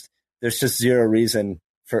 there's just zero reason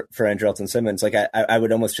for Andrelton Simmons. Like, I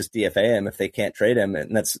would almost just DFA him if they can't trade him,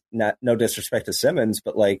 and that's no disrespect to Simmons,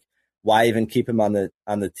 but like, why even keep him on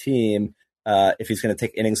the team if he's going to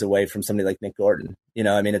take innings away from somebody like Nick Gordon? You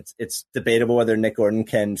know, I mean, it's debatable whether Nick Gordon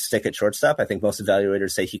can stick at shortstop. I think most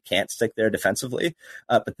evaluators say he can't stick there defensively,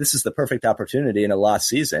 but this is the perfect opportunity in a lost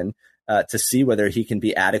season to see whether he can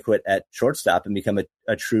be adequate at shortstop and become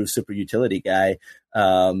a true super utility guy.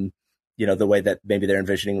 You know, the way that maybe they're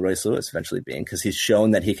envisioning Royce Lewis eventually being, because he's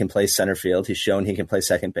shown that he can play center field. He's shown he can play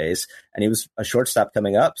second base, and he was a shortstop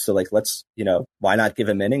coming up. So like, let's, you know, why not give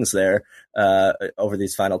him innings there over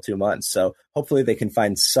these final 2 months? So hopefully they can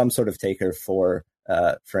find some sort of taker for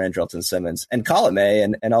Andrelton Simmons and Colin May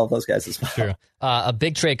and all of those guys as well. Sure. A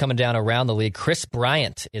big trade coming down around the league. Chris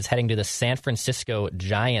Bryant is heading to the San Francisco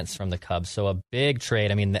Giants from the Cubs. So a big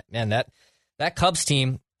trade. I mean, that Cubs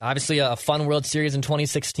team, obviously a fun World Series in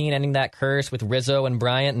 2016, ending that curse with Rizzo and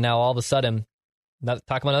Bryant. And now all of a sudden, talking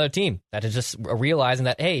about another team that is just realizing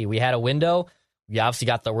that, hey, we had a window. We obviously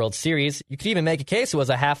got the World Series. You could even make a case it was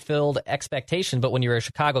a half-filled expectation, but when you're a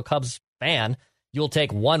Chicago Cubs fan, you'll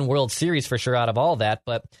take one World Series for sure out of all that.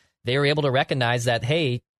 But they were able to recognize that,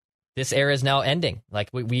 hey, this era is now ending. Like,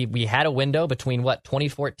 we had a window between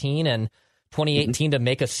 2014 and 2018 to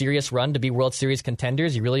make a serious run to be World Series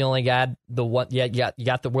contenders. You really only got you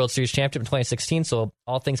got the World Series championship in 2016. So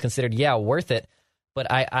all things considered, yeah, worth it.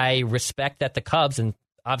 But I respect that the Cubs, and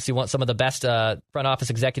obviously want some of the best front office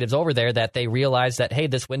executives over there, that they realize that, hey,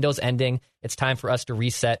 this window's ending. It's time for us to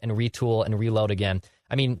reset and retool and reload again.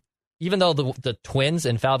 I mean, even though the Twins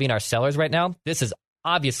and Falvey are sellers right now, this is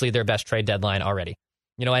obviously their best trade deadline already.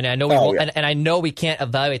 You know, and I know and I know we can't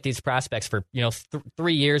evaluate these prospects for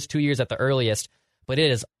 3 years, 2 years at the earliest, but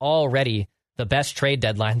it is already the best trade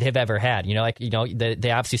deadline they've ever had. You know,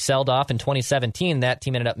 they obviously sold off in 2017. That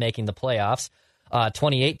team ended up making the playoffs.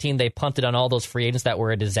 2018 they punted on all those free agents that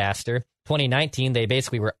were a disaster. 2019 they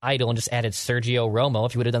basically were idle and just added Sergio Romo.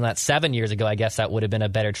 If you would have done that 7 years ago, I guess that would have been a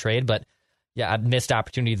better trade. But yeah, a missed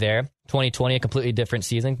opportunity there. 2020 a completely different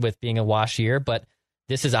season with being a wash year, but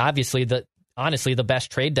this is obviously honestly the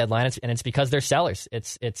best trade deadline, and it's because they're sellers.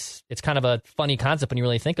 It's kind of a funny concept when you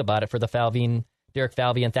really think about it for the Derek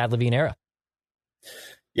Falvey and Thad Levine era.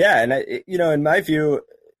 Yeah, and in my view,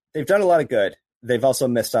 they've done a lot of good. They've also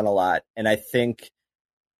missed on a lot, and I think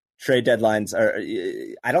trade deadlines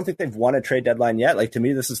I don't think they've won a trade deadline yet. Like, to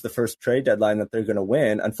me, this is the first trade deadline that they're going to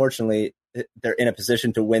win. Unfortunately, they're in a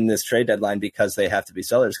position to win this trade deadline because they have to be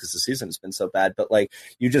sellers because the season has been so bad. But like,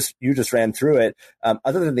 you just ran through it.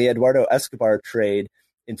 Other than the Eduardo Escobar trade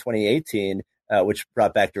in 2018, which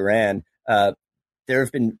brought back Duran, there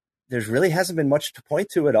really hasn't been much to point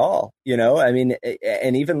to at all. You know, I mean,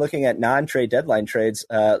 and even looking at non-trade deadline trades,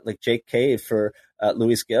 like Jake Cave for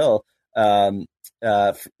Luis Gil,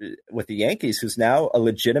 with the Yankees, who's now a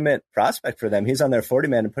legitimate prospect for them. He's on their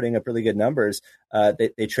 40-man and putting up really good numbers.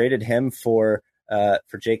 They traded him for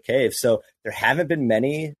for Jake Cave. So there haven't been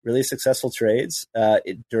many really successful trades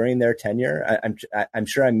during their tenure. I'm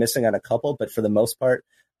sure I'm missing on a couple, but for the most part,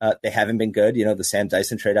 they haven't been good. The Sam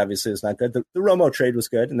Dyson trade obviously was not good. The Romo trade was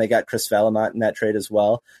good, and they got Chris Valamont in that trade as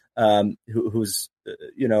well, who's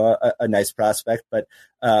a nice prospect. But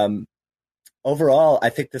overall, I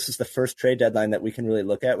think this is the first trade deadline that we can really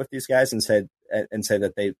look at with these guys and say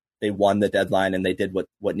that they won the deadline and they did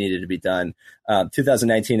what needed to be done.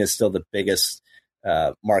 2019 is still the biggest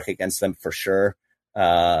mark against them for sure,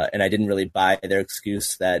 and I didn't really buy their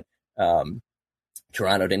excuse that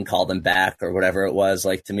Toronto didn't call them back or whatever it was.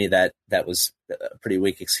 Like, to me, that was a pretty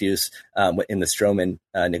weak excuse in the Stroman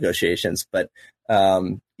negotiations. But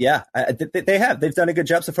they've done a good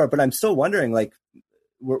job so far. But I'm still wondering, like,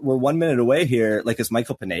 we're 1 minute away here. Like, is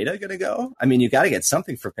Michael Pineda going to go? I mean, you got to get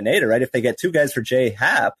something for Pineda, right? If they get two guys for Jay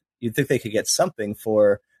Happ, you'd think they could get something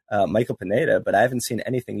for Michael Pineda, but I haven't seen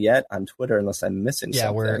anything yet on Twitter unless I'm missing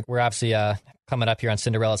something. Yeah, we're obviously coming up here on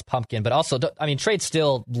Cinderella's Pumpkin, but also, I mean, trades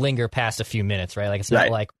still linger past a few minutes, right? Like, it's not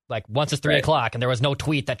like once it's 3 o'clock and there was no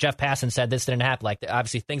tweet that Jeff Passan said this didn't happen. Like,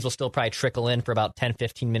 obviously things will still probably trickle in for about 10,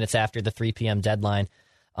 15 minutes after the 3 p.m. deadline.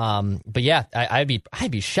 But yeah, I'd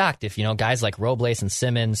be shocked if, guys like Robles and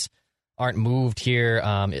Simmons aren't moved here.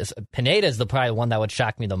 Pineda is probably the one that would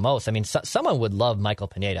shock me the most. I mean, someone would love Michael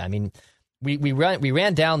Pineda. I mean, we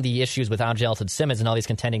ran down the issues with Andrelton Simmons and all these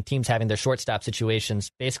contending teams having their shortstop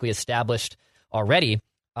situations basically established already.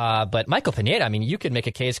 But Michael Pineda, I mean, you could make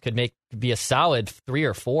a case could be a solid 3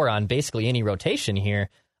 or 4 on basically any rotation here.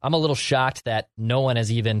 I'm a little shocked that no one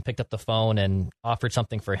has even picked up the phone and offered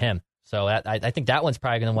something for him. So I think that one's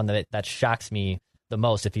probably the one that shocks me the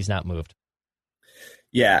most if he's not moved.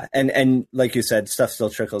 Yeah, and like you said, stuff still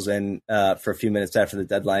trickles in for a few minutes after the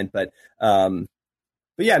deadline, but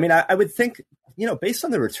yeah, I mean, I would think, based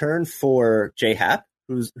on the return for Jay Happ,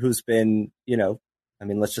 who's been, I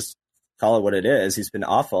mean, let's just call it what it is. He's been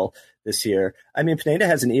awful this year. I mean, Pineda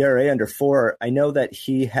has an ERA under 4. I know that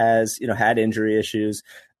he has, had injury issues.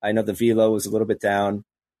 I know the velo was a little bit down.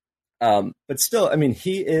 But still, I mean,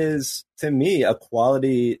 he is, to me, a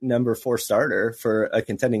quality number 4 starter for a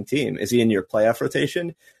contending team. Is he in your playoff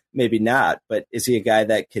rotation? Maybe not, but is he a guy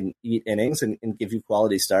that can eat innings and give you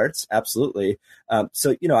quality starts? Absolutely.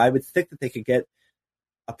 So, I would think that they could get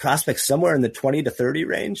a prospect somewhere in the 20 to 30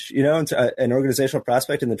 range, an organizational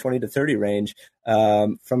prospect in the 20 to 30 range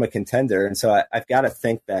from a contender. And so I've got to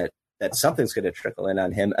think that something's going to trickle in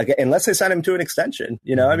on him again, unless they sign him to an extension.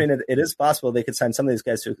 I mean, it is possible they could sign some of these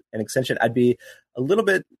guys to an extension. I'd be a little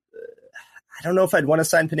bit, I don't know if I'd want to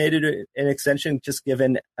sign Pineda to an extension, just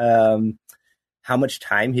given how much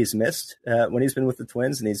time he's missed when he's been with the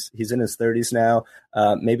Twins, and he's in his 30s now.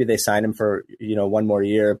 Maybe they sign him for, 1 more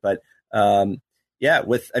year, but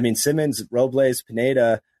Simmons, Robles,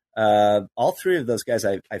 Pineda, all 3 of those guys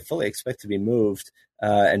I fully expect to be moved.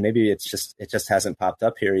 And maybe it just hasn't popped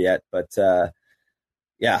up here yet, but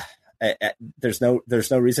there's no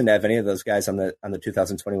reason to have any of those guys on the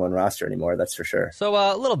 2021 roster anymore. That's for sure. So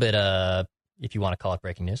a little bit, if you want to call it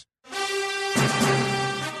breaking news,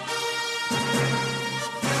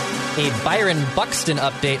 a Byron Buxton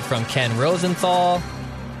update from Ken Rosenthal.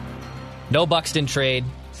 No Buxton trade,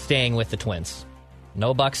 staying with the Twins.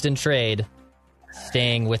 No Buxton trade,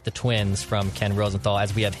 staying with the Twins from Ken Rosenthal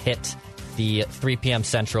as we have hit the 3 p.m.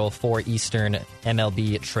 Central, 4 Eastern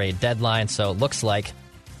MLB trade deadline. So it looks like,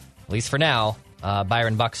 at least for now,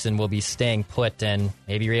 Byron Buxton will be staying put, and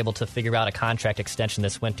maybe you're able to figure out a contract extension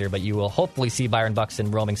this winter, but you will hopefully see Byron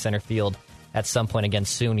Buxton roaming center field at some point again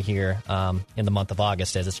soon here in the month of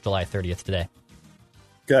August, as it's July 30th today.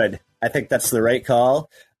 Good. I think that's the right call.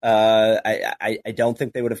 I don't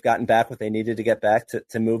think they would have gotten back what they needed to get back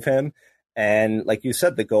to move him. And like you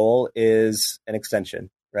said, the goal is an extension,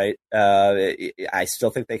 right? I still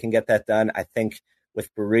think they can get that done. I think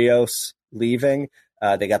with Barrios leaving,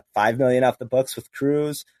 they got $5 million off the books with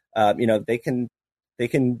Cruz. They can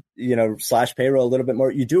slash payroll a little bit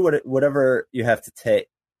more. You do whatever you have to take.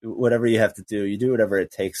 Whatever you have to do, you do whatever it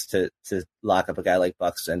takes to lock up a guy like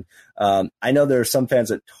Buxton. I know there are some fans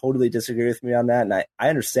that totally disagree with me on that, and I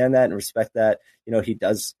understand that and respect that. He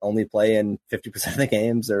does only play in 50% of the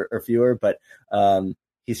games or fewer, but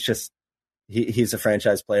he's just he's a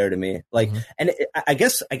franchise player to me. Like, and I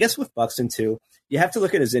guess with Buxton too, you have to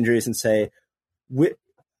look at his injuries and say,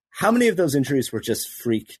 how many of those injuries were just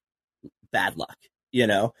freak bad luck?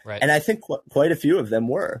 Right. And I think quite a few of them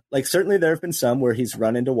were. Like, certainly there have been some where he's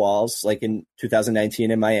run into walls, like in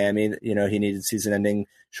 2019 in Miami, he needed season-ending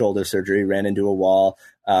shoulder surgery, ran into a wall.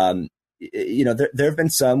 there have been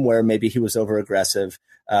some where maybe he was over aggressive.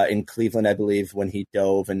 In Cleveland, I believe, when he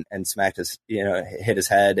dove and smacked his, hit his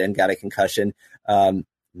head and got a concussion.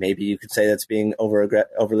 Maybe you could say that's being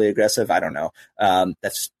overly aggressive. I don't know.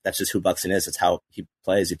 That's just who Buxton is. It's how he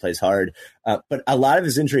plays. He plays hard. But a lot of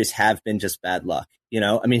his injuries have been just bad luck.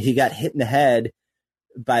 He got hit in the head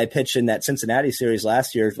by a pitch in that Cincinnati series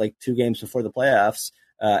last year, like 2 games before the playoffs,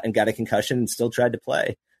 and got a concussion and still tried to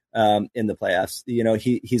play in the playoffs.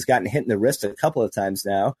 He's gotten hit in the wrist a couple of times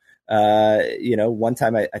now. One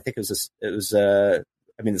time I think this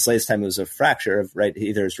latest time it was a fracture of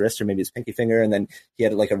either his wrist or maybe his pinky finger. And then he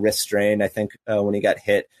had like a wrist strain, I think, when he got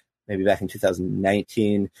hit maybe back in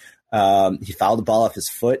 2019. He fouled the ball off his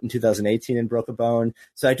foot in 2018 and broke a bone.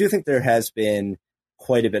 So I do think there has been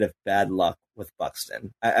quite a bit of bad luck with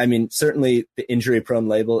Buxton. Certainly the injury prone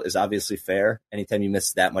label is obviously fair. Anytime you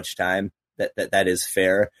miss that much time, that is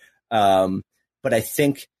fair. But I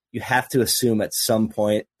think you have to assume at some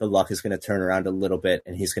point the luck is going to turn around a little bit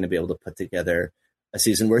and he's going to be able to put together a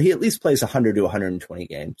season where he at least plays 100 to 120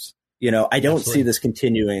 games. I don't see this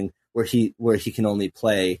continuing where he can only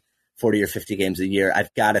play 40 or 50 games a year.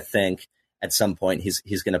 I've got to think at some point he's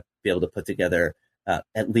going to be able to put together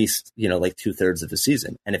at least, like 2/3 of the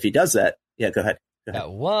season. And if he does that, go ahead.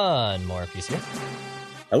 Got one more piece here.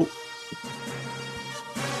 Oh.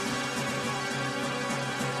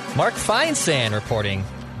 Mark Feinsand reporting,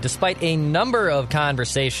 despite a number of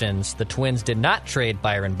conversations, the Twins did not trade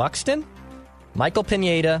Byron Buxton, Michael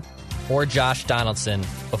Pineda, or Josh Donaldson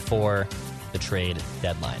before the trade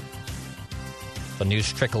deadline. So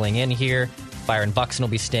news trickling in here. Byron Buxton will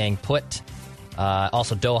be staying put.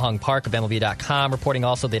 Also, Do-Hung Park of MLB.com reporting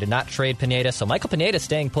also they did not trade Pineda. So Michael Pineda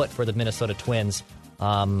staying put for the Minnesota Twins.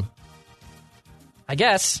 I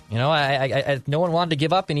guess, no one wanted to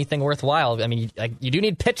give up anything worthwhile. You do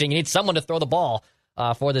need pitching. You need someone to throw the ball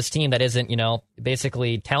for this team that isn't,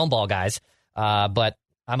 basically town ball guys. But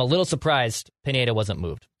I'm a little surprised Pineda wasn't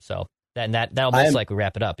moved. So that'll most likely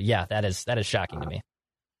wrap it up. But yeah, that is shocking to me.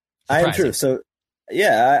 Surprising. I am too. So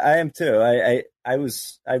yeah, I am too. I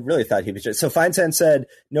really thought he was just, so Feinsand said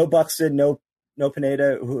no Buxton, no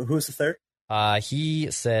Pineda. Who's the third? He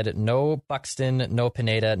said no Buxton, no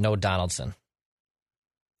Pineda, no Donaldson.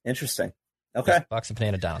 Interesting. Okay. Yeah, Buxton,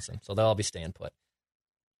 Pineda, Donaldson. So they'll all be staying put.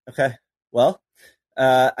 Okay. Well,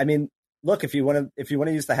 look, if you want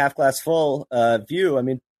to use the half glass full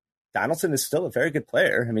view, Donaldson is still a very good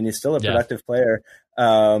player. He's still a productive player.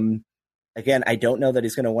 Again, I don't know that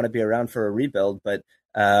he's going to want to be around for a rebuild, but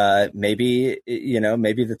maybe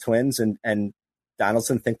the Twins and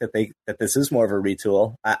Donaldson think that this is more of a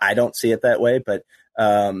retool. I don't see it that way, but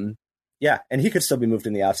and he could still be moved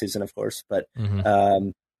in the offseason, of course, but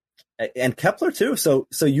and Kepler too. So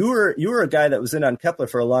you were a guy that was in on Kepler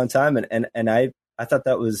for a long time, and I thought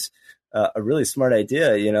that was a really smart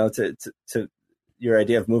idea, to your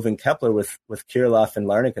idea of moving Kepler with Kirilloff and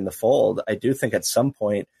Larnach in the fold. I do think at some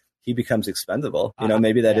point he becomes expendable.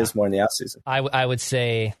 Maybe that is more in the offseason. I would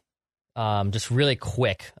say just really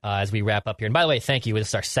quick as we wrap up here. And by the way, thank you. This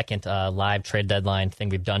is our second live trade deadline thing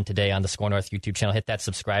we've done today on the Score North YouTube channel. Hit that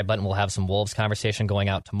subscribe button. We'll have some Wolves conversation going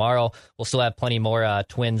out tomorrow. We'll still have plenty more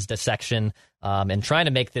Twins dissection and trying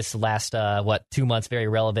to make this last 2 months very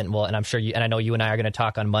relevant. Well, and I'm sure I know you and I are going to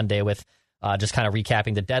talk on Monday with just kind of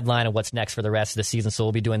recapping the deadline and what's next for the rest of the season. So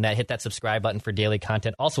we'll be doing that. Hit that subscribe button for daily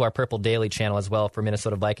content. Also, our Purple Daily channel as well for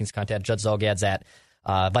Minnesota Vikings content. Judd Zolgad's at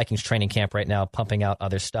Vikings training camp right now, pumping out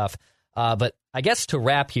other stuff. But I guess to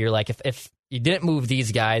wrap here, like if you didn't move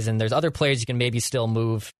these guys and there's other players you can maybe still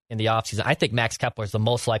move in the offseason, I think Max Kepler is the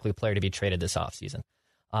most likely player to be traded this offseason.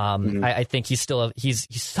 I think he's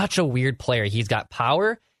such a weird player. He's got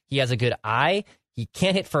power. He has a good eye. He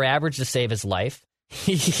can't hit for average to save his life.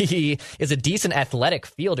 He is a decent athletic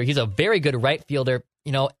fielder. He's a very good right fielder,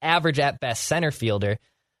 average at best center fielder.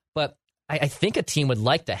 But I think a team would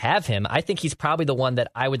like to have him. I think he's probably the one that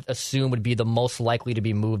I would assume would be the most likely to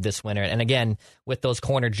be moved this winter. And again, with those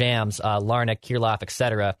corner jams, Larnach, Kirilloff,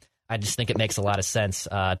 etc., I just think it makes a lot of sense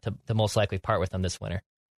to most likely part with him this winter.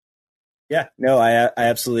 Yeah, no, I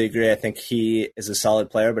absolutely agree. I think he is a solid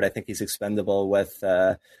player, but I think he's expendable with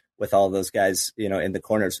all those guys, in the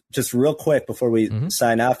corners. Just real quick before we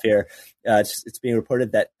sign off here, it's being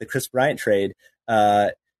reported that the Chris Bryant trade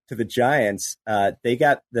to the Giants, they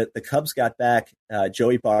got the Cubs got back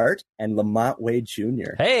Joey Bart and Lamont Wade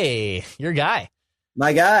Jr. Hey, your guy.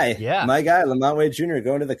 My guy. Yeah. My guy, Lamont Wade Jr.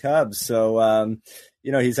 going to the Cubs. So,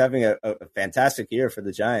 he's having a fantastic year for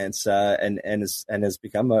the Giants, and has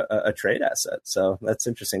become a trade asset. So that's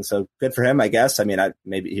interesting. So good for him, I guess. I mean,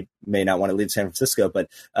 maybe he may not want to leave San Francisco, but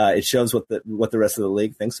it shows what the rest of the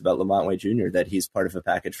league thinks about Lamont Wade Jr., that he's part of a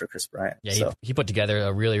package for Chris Bryant. Yeah, so. he put together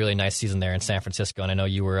a really, really nice season there in San Francisco, and I know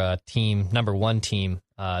you were a number one team,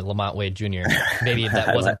 Lamont Wade Jr. Maybe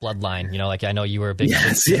that wasn't bloodline, I know you were a big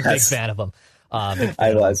fan of him.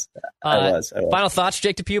 I was. Final thoughts,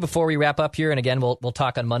 Jake DePew, before we wrap up here, and again, we'll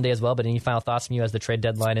talk on Monday as well. But any final thoughts from you as the trade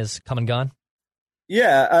deadline is come and gone?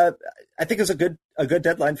 Yeah, I think it was a good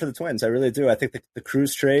deadline for the Twins. I really do. I think the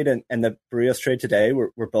Cruz trade and the Barrios trade today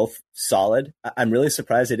were both solid. I'm really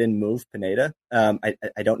surprised they didn't move Pineda.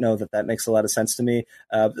 I don't know that makes a lot of sense to me.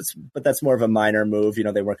 But that's more of a minor move.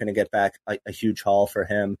 They weren't going to get back a huge haul for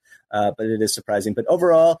him. But it is surprising. But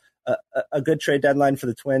overall, a good trade deadline for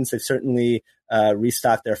the Twins. They've certainly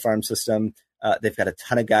restocked their farm system. They've got a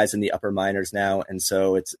ton of guys in the upper minors now, and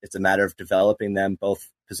so it's a matter of developing them, both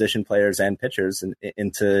position players and pitchers,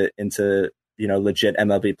 into legit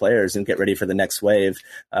MLB players, and get ready for the next wave.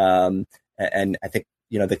 And I think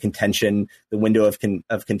the contention, the window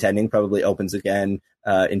of contending probably opens again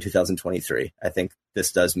in 2023. I think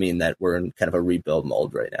this does mean that we're in kind of a rebuild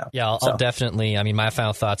mold right now. Yeah, I'll definitely. I mean, my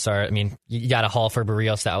final thoughts are, you got a haul for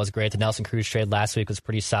Barrios. That was great. The Nelson Cruz trade last week was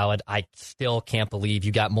pretty solid. I still can't believe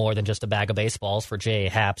you got more than just a bag of baseballs for J.A.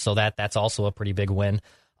 Happ, so that's also a pretty big win.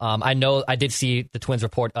 I know I did see the Twins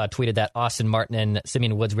report tweeted that Austin Martin and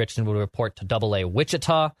Simeon Woods Richardson would report to Double-A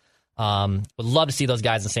Wichita. Would love to see those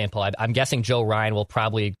guys in St. Paul. I'm guessing Joe Ryan will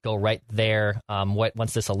probably go right there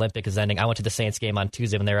once this Olympic is ending. I went to the Saints game on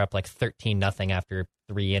Tuesday when they were up like 13-0 after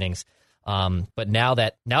 3 innings. But now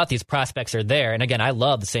that these prospects are there, and again, I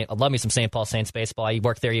love me some St. Paul Saints baseball. I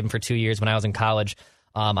worked there even for 2 years when I was in college.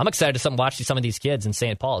 I'm excited to watch some of these kids in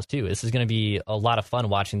St. Paul too. This is going to be a lot of fun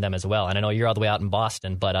watching them as well. And I know you're all the way out in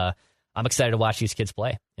Boston, but I'm excited to watch these kids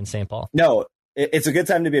play in St. Paul. No, it's a good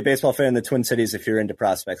time to be a baseball fan in the Twin Cities if you're into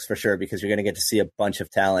prospects, for sure, because you're going to get to see a bunch of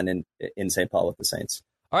talent in St. Paul with the Saints.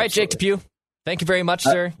 All right, Absolutely. Jake DePew, thank you very much,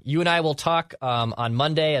 sir. You and I will talk on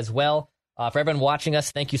Monday as well. For everyone watching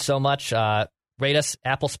us, thank you so much. Rate us,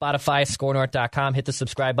 Apple, Spotify, ScoreNorth.com. Hit the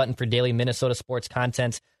subscribe button for daily Minnesota sports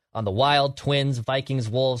content on the Wild, Twins, Vikings,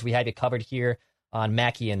 Wolves. We have you covered here on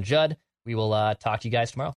Mackey and Judd. We will talk to you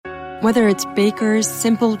guys tomorrow. Whether it's Baker's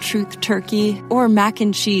Simple Truth Turkey or mac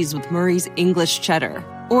and cheese with Murray's English Cheddar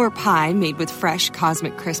or pie made with fresh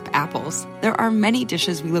Cosmic Crisp apples, there are many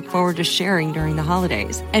dishes we look forward to sharing during the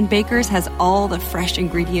holidays. And Baker's has all the fresh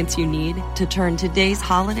ingredients you need to turn today's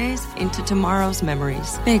holidays into tomorrow's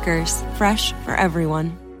memories. Baker's, fresh for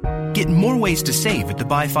everyone. Get more ways to save at the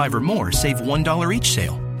Buy 5 or More Save $1 each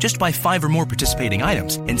sale. Just buy 5 or more participating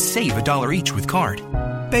items and save $1 each with card.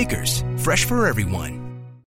 Baker's, fresh for everyone.